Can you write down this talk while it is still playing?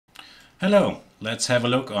Hello, let's have a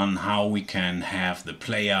look on how we can have the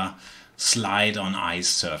player slide on ice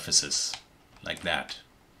surfaces, like that.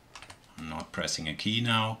 I'm not pressing a key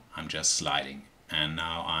now, I'm just sliding. And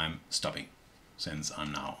now I'm stopping, since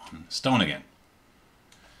I'm now on stone again.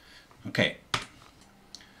 Okay.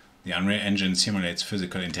 The Unreal Engine simulates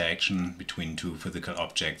physical interaction between two physical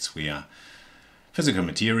objects via physical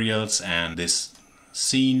materials, and this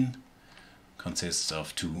scene consists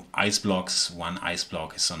of two ice blocks. One ice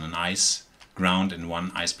block is on an ice ground and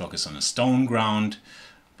one ice block is on a stone ground.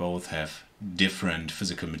 Both have different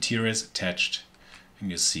physical materials attached,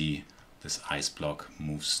 and you see this ice block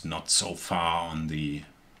moves not so far on the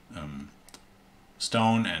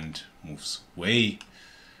stone and moves way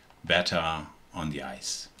better on the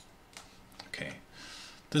ice. Okay,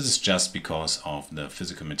 this is just because of the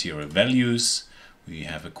physical material values. We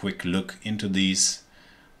have a quick look into these.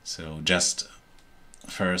 So just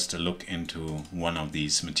first a look into one of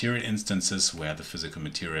these material instances where the physical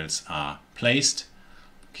materials are placed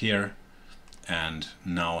here, and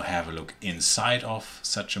now have a look inside of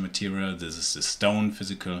such a material. This is the stone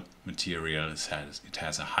physical material. It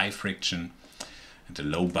has a high friction and a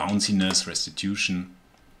low bounciness restitution,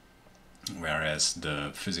 whereas the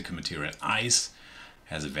physical material ice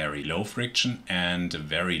has a very low friction and a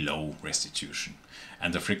very low restitution.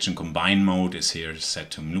 And the friction combine mode is here set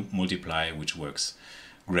to multiply, which works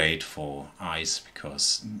great for ice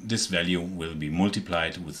because this value will be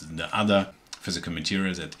multiplied with the other physical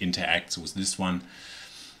material that interacts with this one,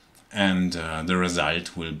 and the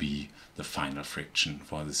result will be the final friction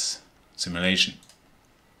for this simulation.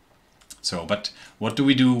 So, but what do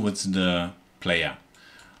we do with the player?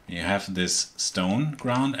 You have this stone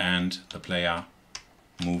ground and the player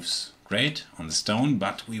moves great on the stone,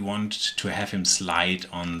 but we want to have him slide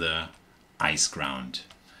on the ice ground.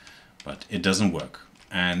 But it doesn't work.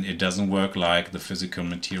 And it doesn't work like the physical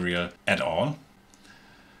material at all.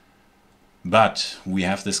 But we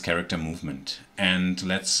have this character movement. And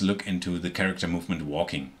let's look into the character movement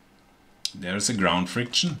walking. There is a ground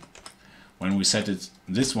friction. When we set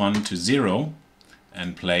this one to 0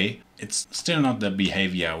 and play, it's still not the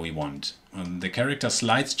behavior we want. The character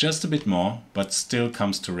slides just a bit more, but still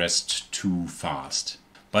comes to rest too fast.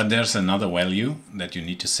 But there's another value that you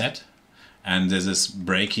need to set, and this is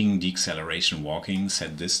braking, deceleration, walking.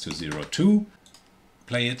 Set this to 0.2,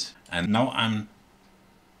 play it, and now I'm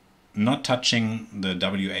not touching the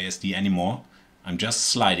WASD anymore. I'm just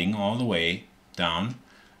sliding all the way down,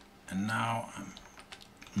 and now I'm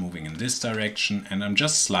moving in this direction, and I'm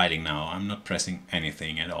just sliding now. I'm not pressing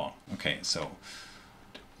anything at all. Okay, so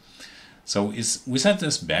we set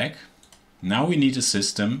this back. Now we need a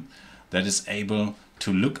system that is able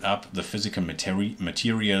to look up the physical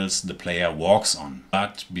materials the player walks on.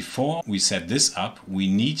 But before we set this up, we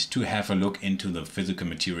need to have a look into the physical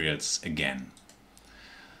materials again.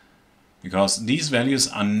 Because these values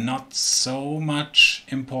are not so much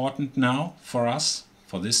important now for us,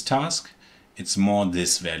 for this task. It's more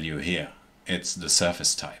this value here. It's the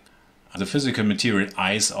surface type. The physical material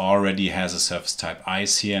ice already has a surface type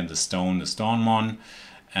ice here, and the stone one.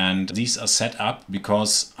 And these are set up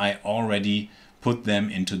because I already put them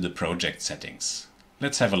into the project settings.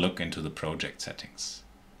 Let's have a look into the project settings.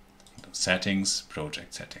 Settings,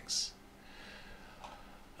 project settings.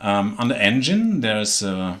 On the engine, there's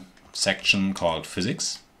a section called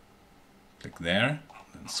physics. Click there,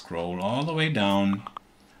 then scroll all the way down.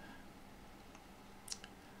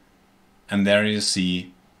 And there you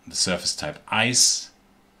see the surface type ice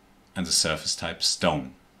and the surface type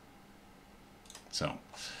stone. So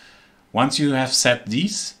once you have set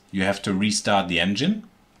these, you have to restart the engine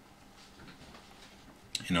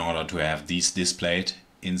in order to have these displayed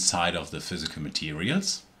inside of the physical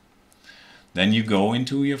materials. Then you go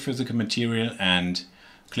into your physical material and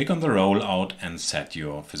click on the rollout and set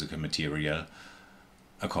your physical material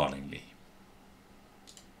accordingly.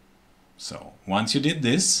 So once you did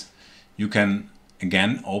this, you can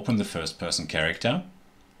again open the first person character.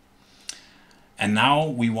 And now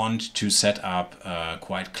we want to set up a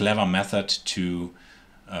quite clever method to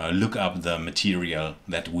look up the material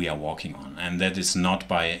that we are walking on. And that is not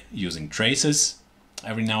by using traces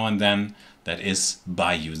every now and then, that is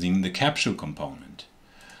by using the capsule component.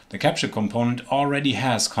 The capsule component already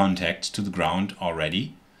has contact to the ground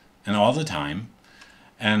already and all the time,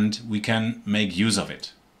 and we can make use of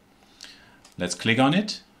it. Let's click on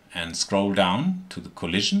it and scroll down to the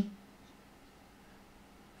collision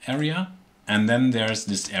area, and then there's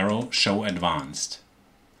this arrow show advanced.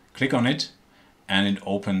 Click on it and it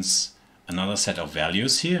opens another set of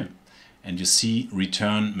values here, and you see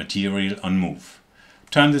return material on move.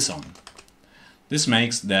 Turn this on. This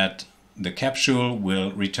makes that the capsule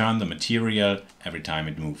will return the material every time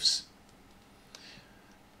it moves.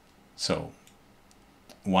 So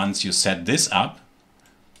once you set this up,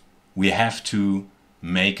 we have to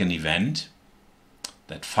make an event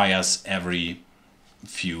that fires every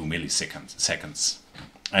few milliseconds.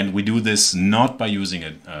 And we do this not by using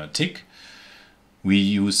a tick, we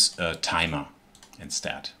use a timer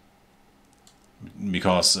instead.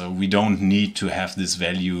 Because we don't need to have this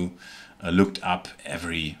value looked up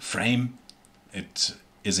every frame. It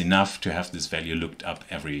is enough to have this value looked up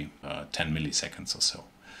every 10 milliseconds or so.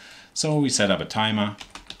 So we set up a timer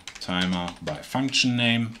by function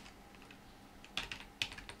name.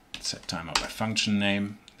 Set timer by function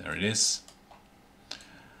name, there it is.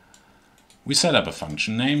 We set up a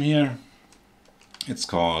function name here. It's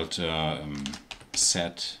called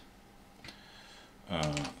set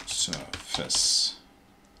surface,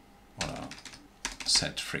 or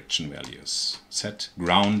set friction values. Set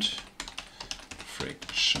ground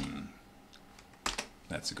friction.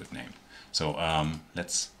 That's a good name. So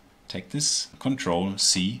let's take this, Control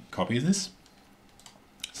C, copy this,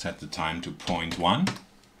 set the time to 0.1,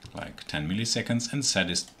 like 10 milliseconds, and set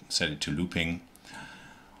it to looping.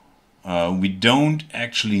 We don't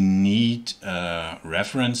actually need a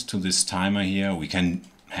reference to this timer here. We can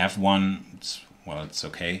have one, it's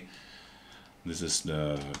okay. This is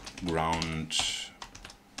the ground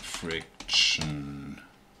friction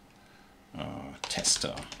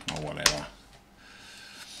tester or whatever.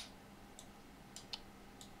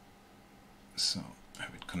 So I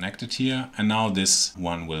have it connected here, and now this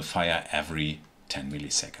one will fire every 10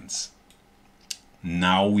 milliseconds.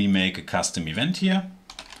 Now we make a custom event here.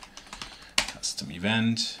 Custom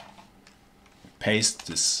event. Paste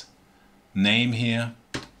this name here,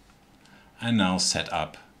 and now set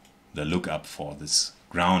up the lookup for this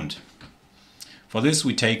ground. For this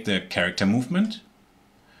we take the character movement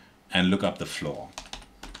and look up the floor.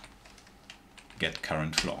 Get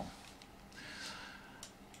current floor.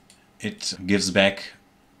 It gives back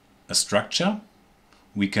a structure.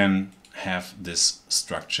 We can have this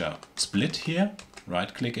structure split here,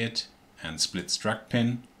 right click it and split struct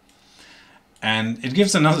pin, and it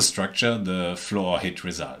gives another structure, the floor hit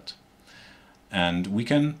result, and we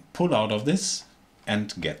can pull out of this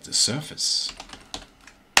and get the surface.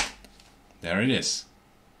 There it is.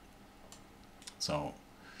 So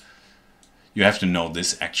you have to know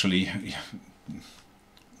this actually.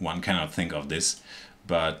 One cannot think of this,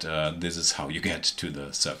 but this is how you get to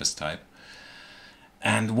the surface type.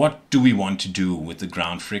 And what do we want to do with the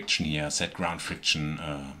ground friction here? Set ground friction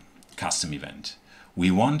custom event. We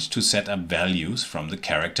want to set up values from the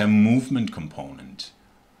character movement component.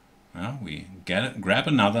 We grab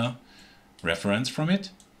another reference from it,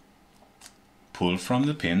 pull from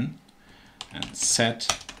the pin, and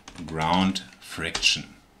set ground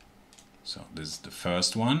friction. So this is the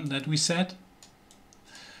first one that we set.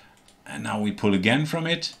 And now we pull again from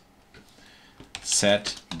it.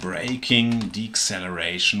 Set braking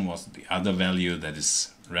deceleration was the other value that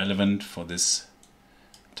is relevant for this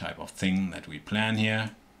type of thing that we plan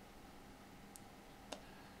here.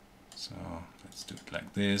 So let's do it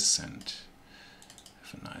like this and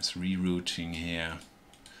have a nice rerouting here.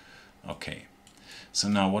 Okay, so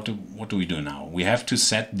now what do we do now? We have to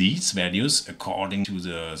set these values according to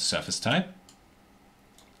the surface type.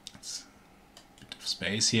 It's a bit of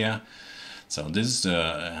space here. So this is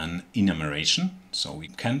an enumeration, so we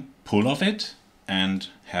can pull off it and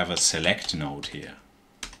have a select node here.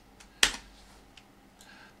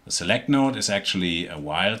 The select node is actually a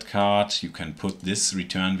wildcard. You can put this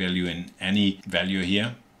return value in any value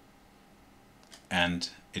here, and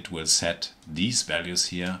it will set these values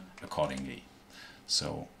here accordingly.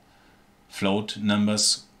 So float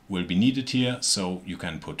numbers will be needed here, so you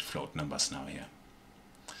can put float numbers now here.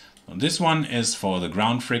 This one is for the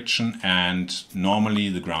ground friction, and normally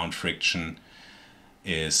the ground friction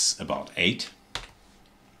is about 8.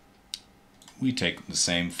 We take the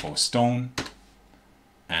same for stone,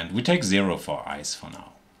 and we take 0 for ice for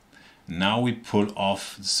now. Now we pull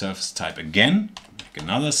off the surface type again, make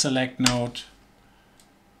another select node,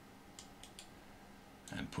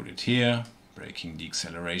 and put it here, braking,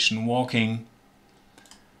 deceleration, walking.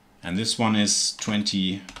 And this one is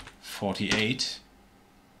 2048.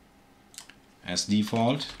 As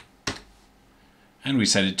default, and we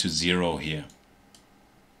set it to 0 here.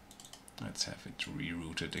 Let's have it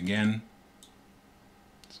rerouted again.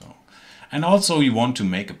 So, and also you want to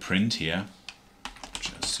make a print here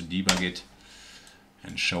just to debug it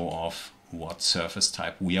and show off what surface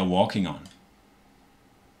type we are walking on.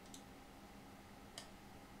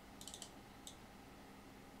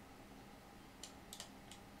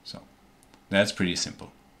 So that's pretty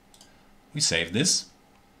simple. we save this,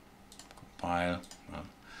 compile,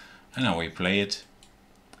 and now we play it,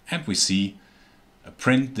 and we see a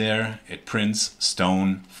print there. It prints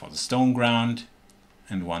stone for the stone ground,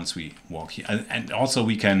 and once we walk here, and also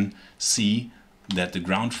we can see that the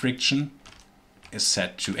ground friction is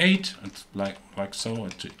set to 8, it's like so,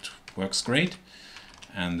 it works great,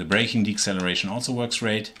 and the braking deceleration also works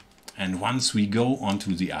great. And once we go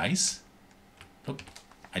onto the ice, look,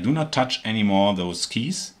 I do not touch anymore those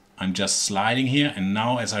keys, I'm just sliding here, and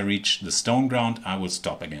now as I reach the stone ground I will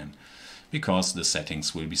stop again, because the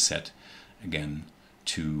settings will be set again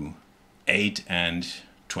to 8 and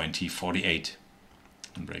 2048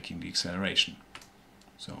 in braking deceleration.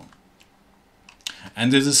 So,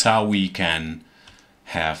 and this is how we can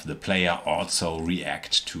have the player also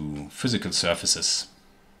react to physical surfaces,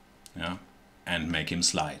 yeah, and make him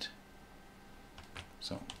slide.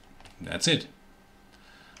 So that's it.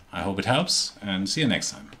 I hope it helps, and see you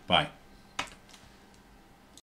next time. Bye.